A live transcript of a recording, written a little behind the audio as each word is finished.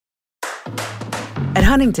At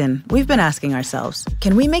Huntington, we've been asking ourselves,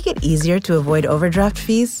 can we make it easier to avoid overdraft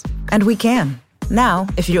fees? And we can. Now,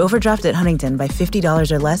 if you overdraft at Huntington by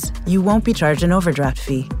 $50 or less, you won't be charged an overdraft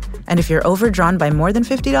fee. And if you're overdrawn by more than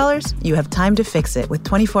 $50, you have time to fix it with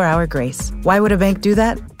 24-hour grace. Why would a bank do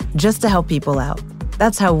that? Just to help people out.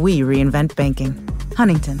 That's how we reinvent banking.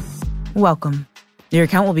 Huntington. Welcome. Your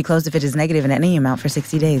account will be closed if it is negative in any amount for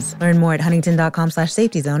 60 days. Learn more at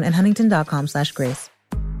huntington.com/safetyzone and huntington.com/grace.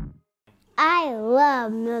 I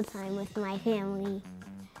love mealtime with my family,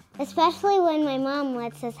 especially when my mom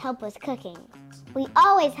lets us help with cooking. We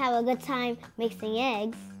always have a good time mixing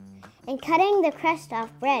eggs and cutting the crust off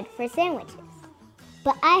bread for sandwiches.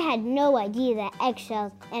 But I had no idea that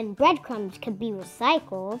eggshells and breadcrumbs could be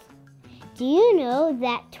recycled. Do you know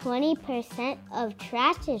that 20% of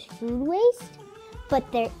trash is food waste?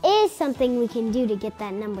 But there is something we can do to get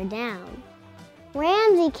that number down.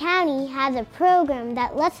 Ramsey County has a program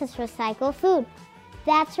that lets us recycle food.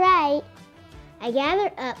 That's right. I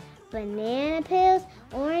gather up banana peels,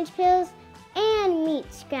 orange peels, and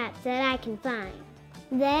meat scraps that I can find.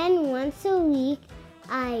 Then once a week,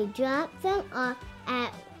 I drop them off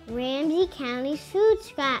at Ramsey County's food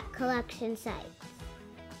scrap collection sites,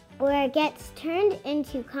 where it gets turned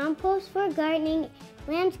into compost for gardening,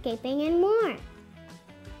 landscaping, and more.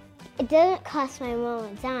 It doesn't cost my mom a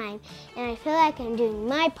dime, and I feel like I'm doing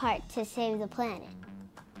my part to save the planet.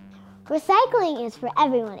 Recycling is for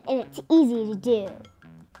everyone, and it's easy to do.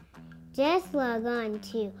 Just log on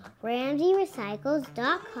to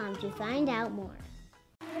RamseyRecycles.com to find out more.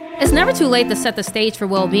 It's never too late to set the stage for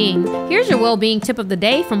well-being. Here's your well-being tip of the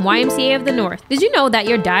day from YMCA of the North. Did you know that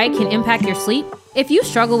your diet can impact your sleep? If you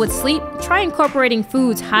struggle with sleep, try incorporating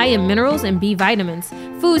foods high in minerals and B vitamins.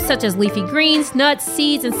 Foods such as leafy greens, nuts,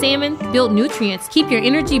 seeds, and salmon build nutrients, keep your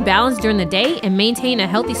energy balanced during the day, and maintain a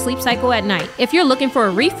healthy sleep cycle at night. If you're looking for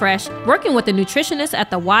a refresh, working with a nutritionist at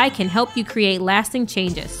the Y can help you create lasting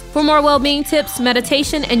changes. For more well-being tips,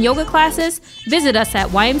 meditation, and yoga classes, visit us at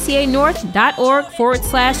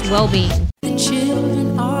ymcanorth.org/wellbeing. The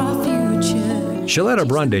children are our future. Shaletta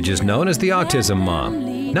Brundage is known as the Autism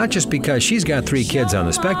Mom. Not just because she's got 3 kids on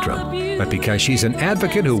the spectrum, but because she's an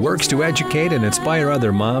advocate who works to educate and inspire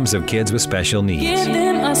other moms of kids with special needs. Give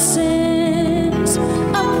them a sense of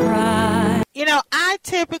pride. You know, I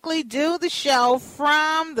typically do the show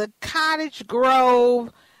from the Cottage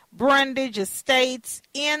Grove Brundage Estates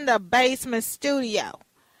in the basement studio.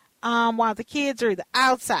 While the kids are either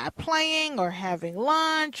outside playing or having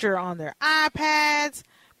lunch or on their iPads.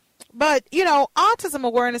 But, you know, Autism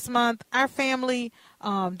Awareness Month, our family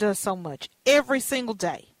does so much. Every single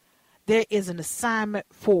day, there is an assignment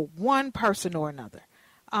for one person or another.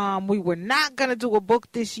 We were not going to do a book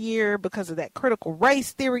this year because of that critical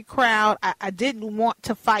race theory crowd. I didn't want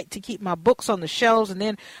to fight to keep my books on the shelves. And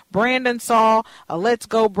then Brandon saw a Let's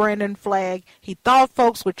Go Brandon flag. He thought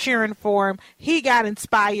folks were cheering for him. He got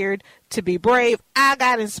inspired to be brave. I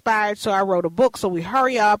got inspired, so I wrote a book. So we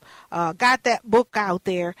hurry up, got that book out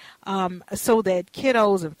there so that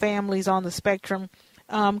kiddos and families on the spectrum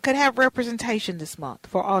could have representation this month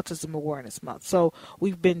for Autism Awareness Month. So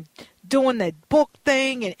we've been doing that book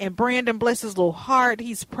thing, and Brandon, bless his little heart,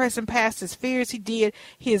 he's pressing past his fears. He did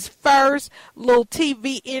his first little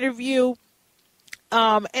TV interview,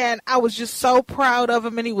 and I was just so proud of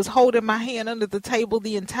him, and he was holding my hand under the table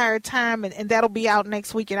the entire time, and that'll be out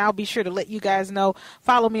next week, and I'll be sure to let you guys know.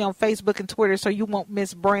 Follow me on Facebook and Twitter so you won't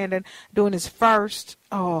miss Brandon doing his first,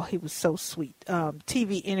 oh, he was so sweet,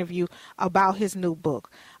 TV interview about his new book.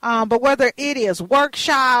 But whether it is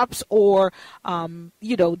workshops or,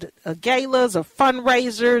 galas or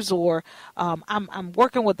fundraisers, or I'm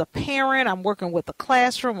working with a parent, I'm working with a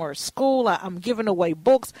classroom or a school, I'm giving away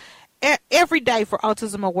books. Every day for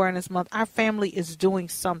Autism Awareness Month, our family is doing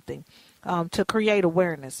something to create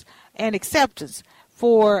awareness and acceptance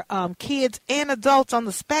for kids and adults on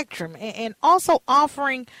the spectrum, and also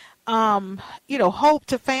offering, hope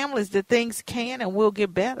to families that things can and will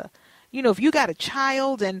get better. You know, if you got a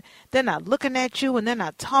child and they're not looking at you and they're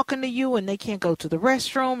not talking to you and they can't go to the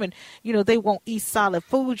restroom and, they won't eat solid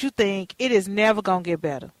food, you think it is never going to get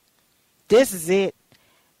better. This is it.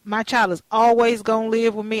 My child is always going to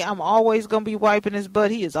live with me. I'm always going to be wiping his butt.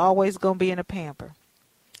 He is always going to be in a pamper.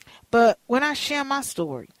 But when I share my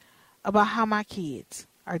story about how my kids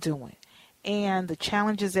are doing and the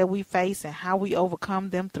challenges that we face and how we overcome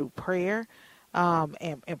them through prayer,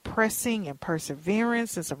 and pressing and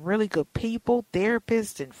perseverance and some really good people,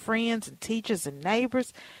 therapists and friends and teachers and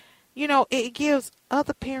neighbors, it gives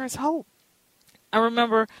other parents hope. I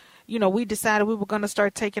remember, we decided we were going to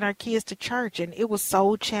start taking our kids to church, and it was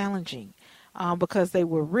so challenging. because they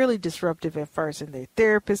were really disruptive at first, and their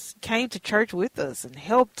therapists came to church with us and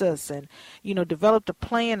helped us and, developed a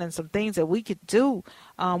plan and some things that we could do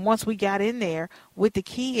once we got in there with the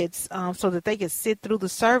kids so that they could sit through the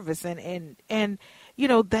service. And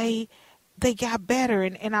they got better.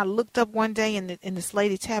 And I looked up one day and this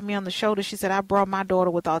lady tapped me on the shoulder. She said, I brought my daughter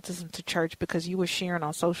with autism to church because you were sharing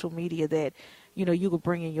on social media that, you could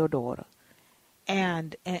bring in your daughter.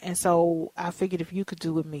 And so I figured if you could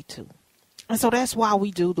do it, me too. And so that's why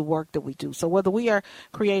we do the work that we do. So whether we are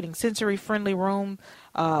creating sensory-friendly room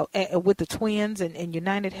with the twins and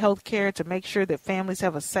United Healthcare to make sure that families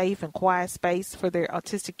have a safe and quiet space for their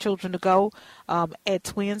autistic children to go at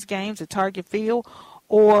twins games at Target Field,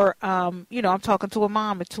 or, I'm talking to a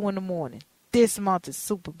mom at 2 a.m. This month is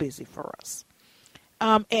super busy for us.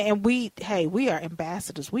 And we are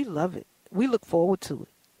ambassadors. We love it. We look forward to it.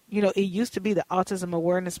 It used to be the Autism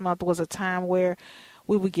Awareness Month was a time where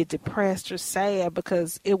we would get depressed or sad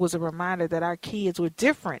because it was a reminder that our kids were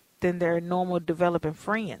different than their normal developing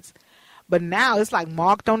friends. But now it's like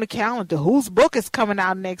marked on the calendar. Whose book is coming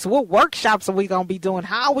out next? What workshops are we going to be doing?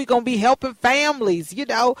 How are we going to be helping families?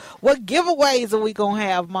 What giveaways are we going to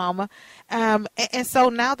have, Mama? And so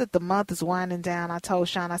now that the month is winding down, I told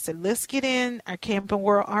Sean, I said, let's get in our Camping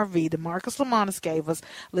World RV that Marcus Lemonis gave us.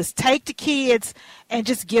 Let's take the kids and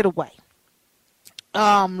just get away.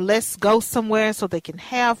 Let's go somewhere so they can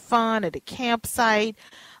have fun at a campsite.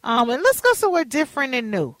 And let's go somewhere different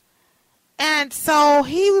and new. And so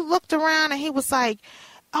he looked around and he was like,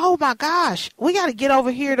 oh my gosh, we got to get over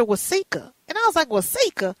here to Waseca. And I was like,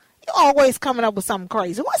 Waseca? You're always coming up with something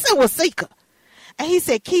crazy. What's in Waseca? And he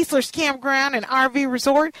said, Keesler's Campground and RV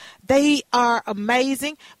Resort. They are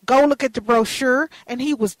amazing. Go look at the brochure. And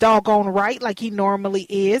he was doggone right, like he normally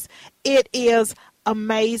is. It is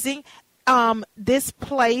amazing. This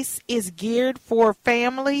place is geared for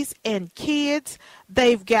families and kids.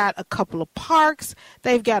 They've got a couple of parks.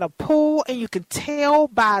 They've got a pool, and you can tell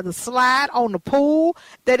by the slide on the pool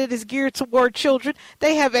that it is geared toward children.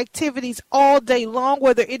 They have activities all day long,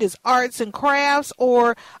 whether it is arts and crafts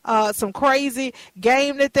or some crazy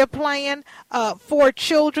game that they're playing for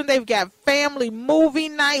children. They've got family movie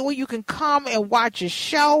night where you can come and watch a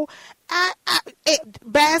show.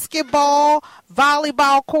 Basketball,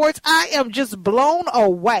 volleyball courts. I am just blown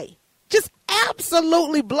away. Just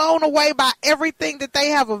absolutely blown away by everything that they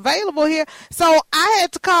have available here. So I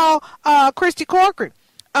had to call Christy Corcoran.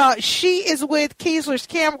 She is with Keesler's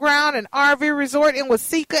Campground and RV Resort in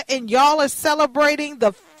Waseca, and y'all are celebrating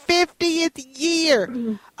the 50th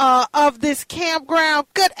year of this campground.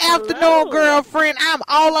 Good afternoon, girlfriend. I'm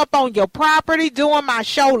all up on your property doing my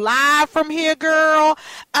show live from here, girl.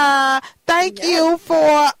 Thank you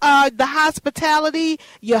for the hospitality.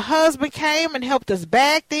 Your husband came and helped us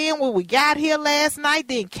back then when we got here last night,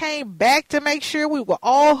 then came back to make sure we were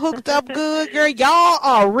all hooked up good, girl. Y'all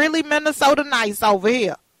are really Minnesota nice over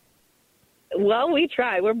here. Well, we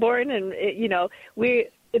try. We're born and,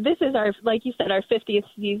 this is our, like you said, our 50th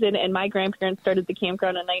season, and my grandparents started the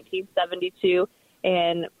campground in 1972,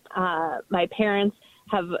 and my parents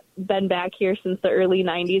have been back here since the early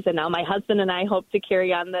 90s, and now my husband and I hope to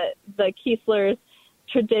carry on the Keesler's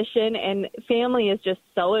tradition, and family is just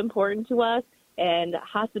so important to us, and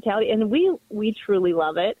hospitality, and we truly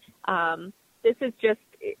love it. This is just,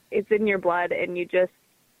 it's in your blood, and you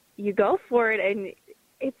go for it, and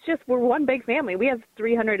it's just, we're one big family. We have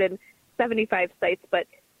 375 sites, but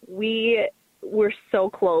we're so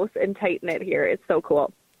close and tight-knit here. It's so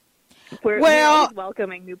cool. We're always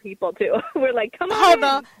welcoming new people, too. We're like, come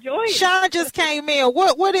on, join. Sean just came in.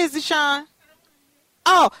 What is it, Sean?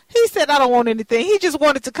 Oh, he said, I don't want anything. He just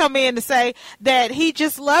wanted to come in to say that he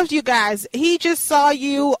just loves you guys. He just saw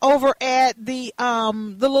you over at the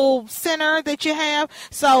little center that you have.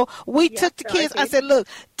 So we took the kids. I said, look,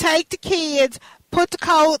 take the kids, put the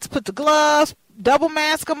coats, put the gloves, double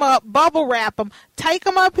mask them up, bubble wrap them, take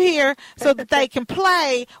them up here so that they can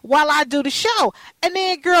play while I do the show. And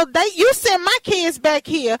then, girl, you send my kids back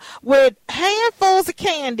here with handfuls of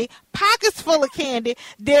candy, pockets full of candy.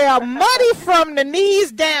 They are muddy from the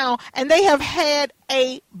knees down, and they have had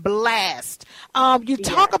a blast.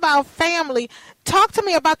 Talk about family. Talk to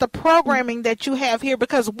me about the programming that you have here,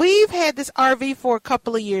 because we've had this RV for a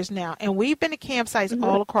couple of years now, and we've been to campsites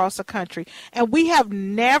all across the country, and we have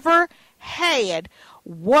never had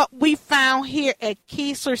what we found here at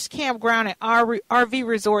Keesler's Campground and RV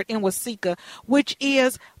Resort in Waseca, which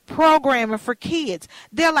is programming for kids.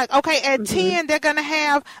 They're like, okay, at 10, they're going to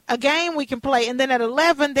have a game we can play. And then at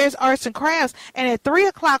 11, there's arts and crafts. And at 3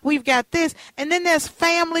 o'clock, we've got this. And then there's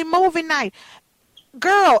family movie night.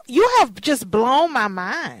 Girl, you have just blown my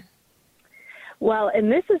mind. Well,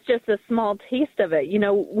 and this is just a small taste of it. You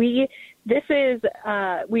know, we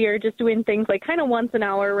are just doing things like kind of once an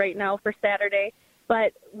hour right now for Saturday.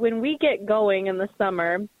 But when we get going in the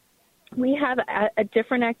summer, we have a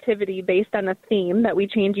different activity based on a theme that we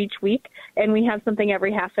change each week, and we have something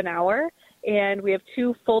every half an hour. And we have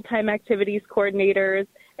 2 full-time activities coordinators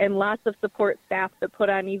and lots of support staff that put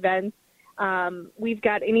on events. We've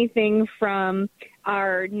got anything from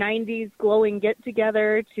our 90s glowing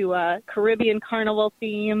get-together to a Caribbean carnival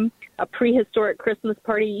theme, a prehistoric Christmas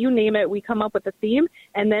party, you name it, we come up with a theme,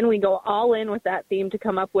 and then we go all in with that theme to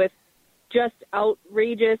come up with just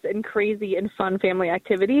outrageous and crazy and fun family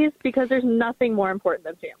activities, because there's nothing more important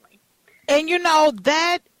than family. And, you know,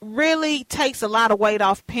 that really takes a lot of weight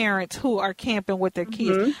off parents who are camping with their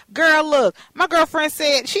kids. Mm-hmm. Girl, look, my girlfriend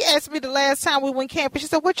said, she asked me the last time we went camping, she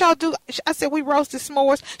said, what y'all do? I said, we roasted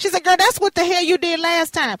s'mores. She said, girl, that's what the hell you did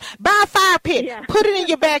last time. Buy a fire pit, put it in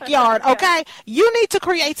your backyard, okay? You need to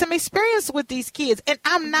create some experience with these kids. And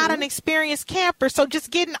I'm not an experienced camper, so just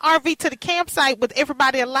getting RV to the campsite with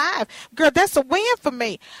everybody alive, girl, that's a win for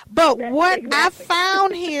me. But what I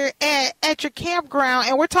found here at your campground,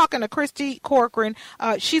 and we're talking to Christy Corcoran,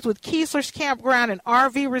 she's with Keesler's Campground and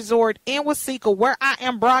RV Resort in Waseca, where I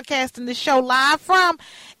am broadcasting the show live from,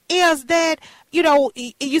 is that, you know,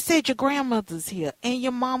 you said your grandmother's here and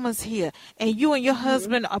your mama's here and you and your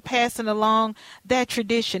husband are passing along that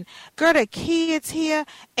tradition. Girl, the kids here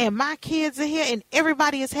and my kids are here and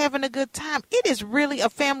everybody is having a good time. It is really a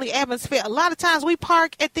family atmosphere. A lot of times we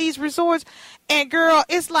park at these resorts and, girl,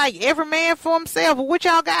 it's like every man for himself. Well, what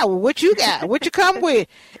y'all got? Well, what you got? What you come with?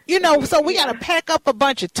 You know, so we got to pack up a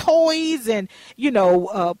bunch of toys and, you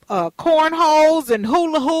know, cornholes and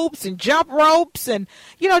hula hoops and jump ropes and,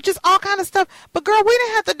 you know, just all kind of stuff. But, girl, we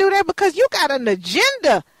didn't have to do that because you got an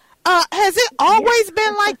agenda. Has it always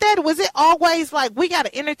been like that? Was it always like we got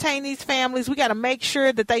to entertain these families? We got to make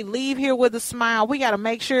sure that they leave here with a smile. We got to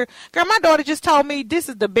make sure. Girl, my daughter just told me this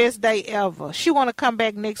is the best day ever. She want to come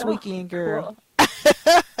back next weekend, girl. Cool.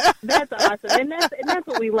 That's awesome. And that's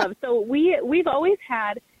what we love. So we've always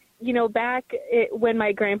had, you know, when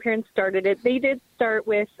my grandparents started it, they did start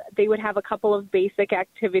with, they would have a couple of basic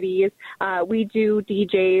activities. We do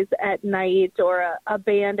DJs at night or a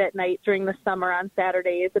band at night during the summer on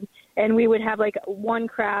Saturdays. And we would have like one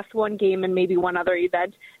craft, one game, and maybe one other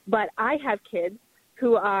event. But I have kids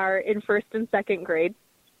who are in 1st and 2nd grade.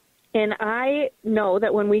 And I know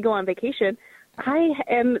that when we go on vacation,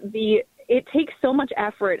 it takes so much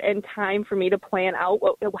effort and time for me to plan out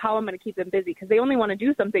how I'm going to keep them busy, because they only want to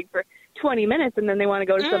do something for 20 minutes and then they want to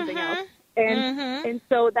go to something else. And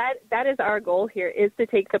so that is our goal here, is to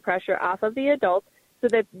take the pressure off of the adults so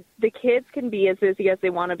that the kids can be as busy as they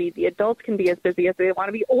want to be. The adults can be as busy as they want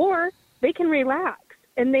to be, or they can relax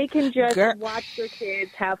and they can just watch their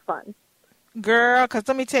kids have fun. Girl, because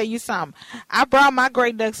let me tell you something. I brought my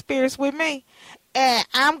Great Duck Spirits with me. And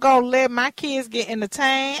I'm going to let my kids get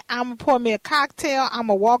entertained. I'm going to pour me a cocktail. I'm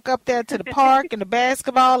going to walk up there to the park and the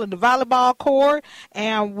basketball and the volleyball court.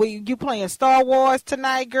 And you playing Star Wars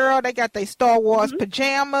tonight, girl. They got their Star Wars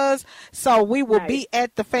pajamas. So we will be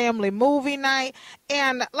at the family movie night.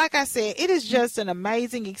 And like I said, it is just an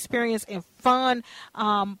amazing experience and fun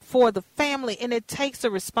for the family. And it takes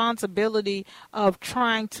the responsibility of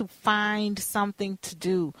trying to find something to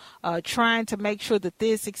do, trying to make sure that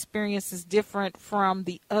this experience is different from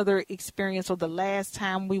the other experience, or the last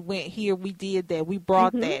time we went here, we did that. We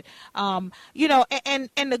brought that. You know, and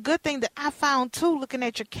the good thing that I found too, looking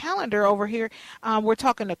at your calendar over here, we're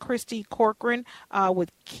talking to Christy Corcoran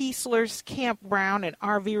with Keesler's Campground and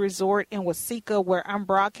RV Resort in Waseca, where I'm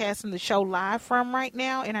broadcasting the show live from right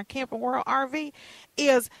now in our Camping World RV,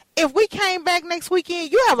 is if we came back next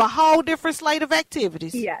weekend, you have a whole different slate of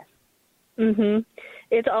activities. Yes.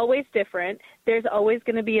 It's always different. There's always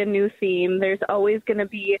going to be a new theme. There's always going to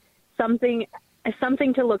be something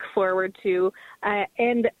to look forward to.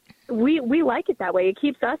 And we like it that way. It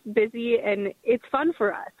keeps us busy and it's fun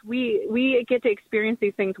for us. We get to experience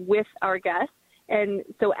these things with our guests. And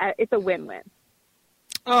so it's a win-win.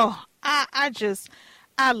 Oh,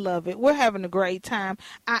 I love it. We're having a great time.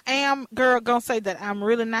 I am, girl, going to say that I'm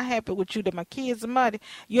really not happy with you, that my kids are muddy.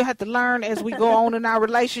 You'll have to learn as we go on in our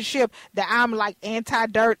relationship that I'm like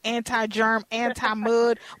anti-dirt, anti-germ,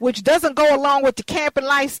 anti-mud, which doesn't go along with the camping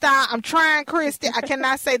lifestyle. I'm trying, Christy. I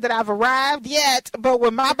cannot say that I've arrived yet, but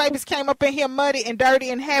when my babies came up in here muddy and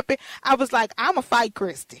dirty and happy, I was like, I'm going to fight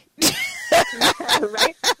Christy.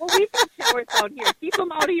 Right? Well, we've got showers down here. Keep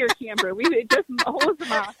them out of your camper. We just hose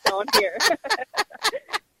them off down here.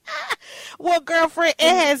 Well, girlfriend,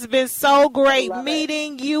 it has been so great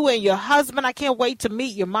meeting you and your husband. I can't wait to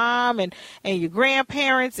meet your mom and your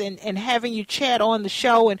grandparents and having you chat on the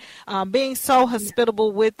show and being so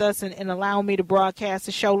hospitable with us and allowing me to broadcast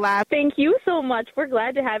the show live. Thank you so much. We're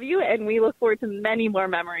glad to have you, and we look forward to many more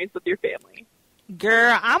memories with your family.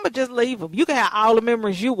 Girl, I'ma just leave them. You can have all the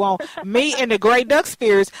memories you want. Me and the Great Duck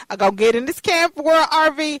Spirits are going to get in this Camp World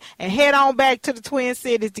RV and head on back to the Twin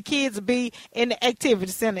Cities. The kids will be in the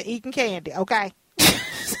activity center eating candy, okay?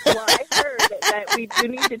 Well, I heard that we do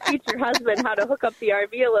need to teach your husband how to hook up the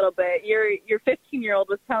RV a little bit. Your 15-year-old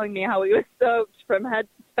was telling me how he was soaked from head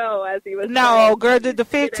to toe as he was. No, girl, did the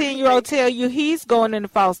 15-year-old tell you he's going into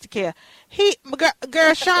foster care?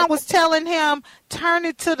 Girl, Sean was telling him, turn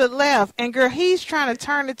it to the left. And, girl, he's trying to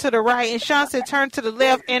turn it to the right. And Sean said, turn to the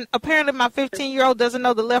left. And apparently my 15-year-old doesn't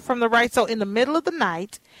know the left from the right. So in the middle of the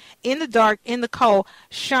night, in the dark, in the cold,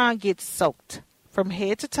 Sean gets soaked from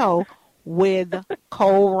head to toe with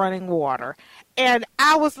cold running water. And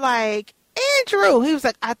I was like, Andrew, he was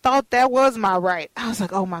like, I thought that was my right. I was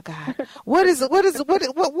like, oh my God, what was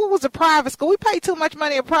a private school? We pay too much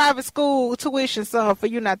money in private school tuition, son, for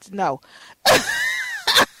you not to know.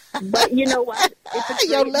 But you know what? It's a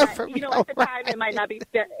great at the time it might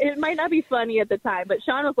not be funny at the time, but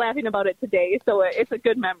Sean was laughing about it today, so it's a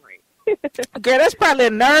good memory. Girl, that's probably a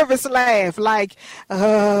nervous laugh. Like,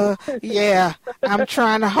 yeah, I'm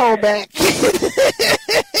trying to hold back.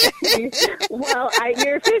 Well,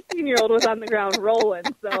 your 15-year-old was on the ground rolling,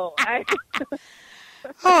 so I...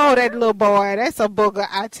 Oh, that little boy, that's a booger,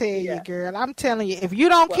 I tell you, girl. I'm telling you, if you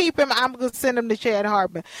don't keep him, I'm going to send him to Chad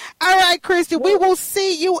Hartman. All right, Christy, we will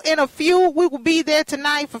see you in a few. We will be there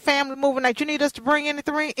tonight for Family Movie Night. You need us to bring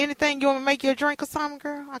anything? You want to make you a drink or something,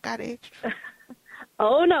 girl? I got extra.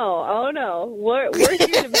 Oh, no. We're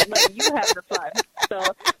here to let you have the fun. So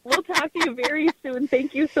we'll talk to you very soon.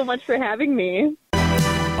 Thank you so much for having me.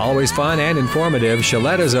 Always fun and informative,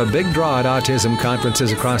 Shalletta's a big draw at autism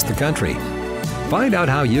conferences across the country. Find out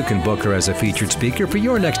how you can book her as a featured speaker for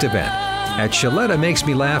your next event at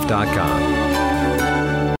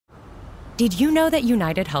ShallettaMakesMeLaugh.com. Did you know that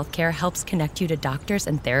United Healthcare helps connect you to doctors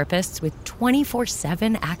and therapists with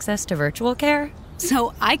 24/7 access to virtual care?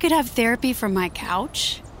 So I could have therapy from my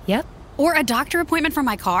couch? Yep. Or a doctor appointment from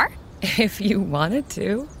my car? If you wanted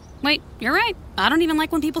to. Wait, you're right. I don't even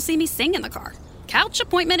like when people see me sing in the car. Couch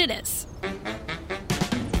appointment it is.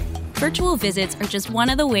 Virtual visits are just one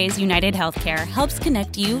of the ways United Healthcare helps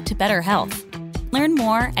connect you to better health. Learn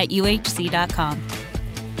more at uhc.com.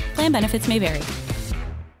 Plan benefits may vary.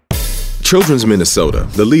 Children's Minnesota,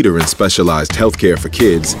 the leader in specialized healthcare for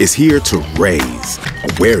kids, is here to raise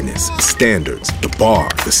awareness, standards, the bar,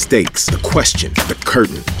 the stakes, the question, the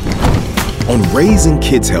curtain. On raising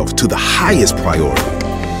kids' health to the highest priority,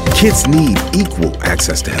 kids need equal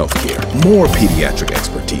access to healthcare, more pediatric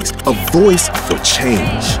expertise, a voice for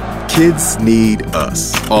change. Kids need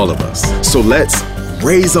us, all of us. So let's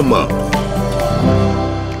raise them up.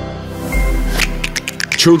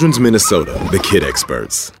 Children's Minnesota, the kid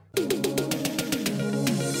experts.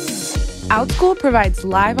 OutSchool provides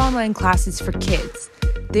live online classes for kids.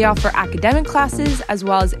 They offer academic classes as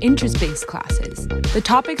well as interest-based classes. The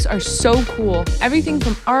topics are so cool. Everything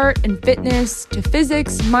from art and fitness to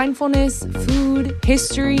physics, mindfulness, food,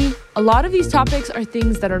 history. A lot of these topics are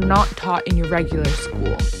things that are not taught in your regular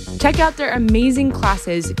school. Check out their amazing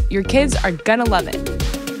classes. Your kids are gonna love it.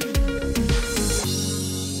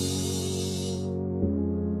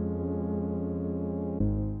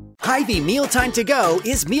 Hy-Vee Mealtime To Go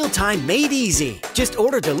is mealtime made easy. Just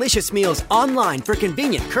order delicious meals online for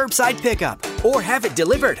convenient curbside pickup or have it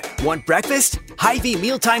delivered. Want breakfast? Hy-Vee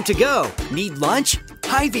Mealtime To Go. Need lunch?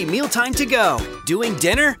 Hy-Vee Mealtime To Go. Doing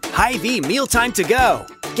dinner? Hy-Vee Mealtime To Go.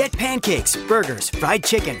 Get pancakes, burgers, fried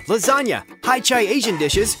chicken, lasagna, Hai-Chai Asian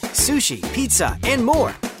dishes, sushi, pizza, and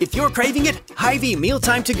more. If you're craving it, Hy-Vee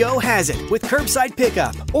Mealtime To Go has it with curbside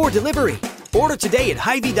pickup or delivery. Order today at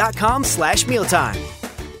Hy-Vee.com/mealtime.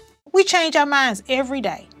 We change our minds every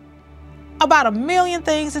day. About 1 million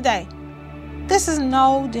things a day. This is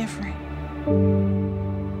no different.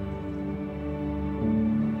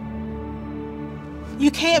 You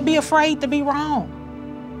can't be afraid to be wrong.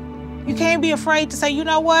 You can't be afraid to say, you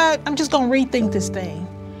know what, I'm just going to rethink this thing.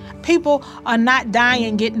 People are not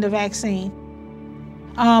dying getting the vaccine.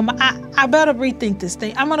 I better rethink this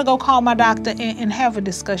thing. I'm going to go call my doctor and have a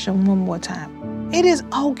discussion one more time. It is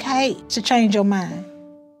okay to change your mind.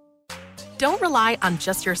 Don't rely on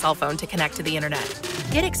just your cell phone to connect to the internet.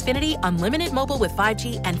 Get Xfinity Unlimited Mobile with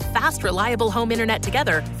 5G and fast, reliable home internet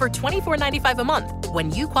together for $24.95 a month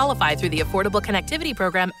when you qualify through the Affordable Connectivity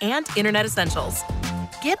Program and Internet Essentials.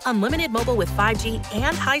 Get unlimited mobile with 5G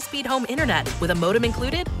and high-speed home internet with a modem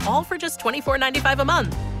included, all for just $24.95 a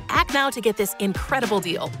month. Act now to get this incredible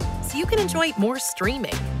deal, so you can enjoy more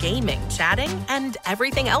streaming, gaming, chatting, and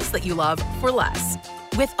everything else that you love for less.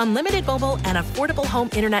 With unlimited mobile and affordable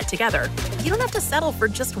home internet together, you don't have to settle for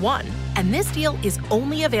just one. And this deal is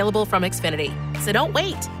only available from Xfinity. So don't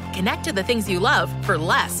wait. Connect to the things you love for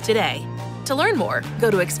less today. To learn more,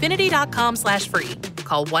 go to Xfinity.com/free,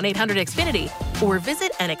 call 1-800-XFINITY, or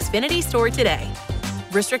visit an Xfinity store today.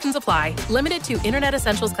 Restrictions apply. Limited to Internet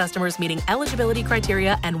Essentials customers meeting eligibility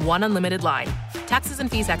criteria and one unlimited line. Taxes and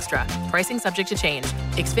fees extra. Pricing subject to change.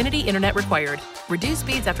 Xfinity Internet required. Reduced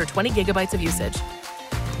speeds after 20 gigabytes of usage.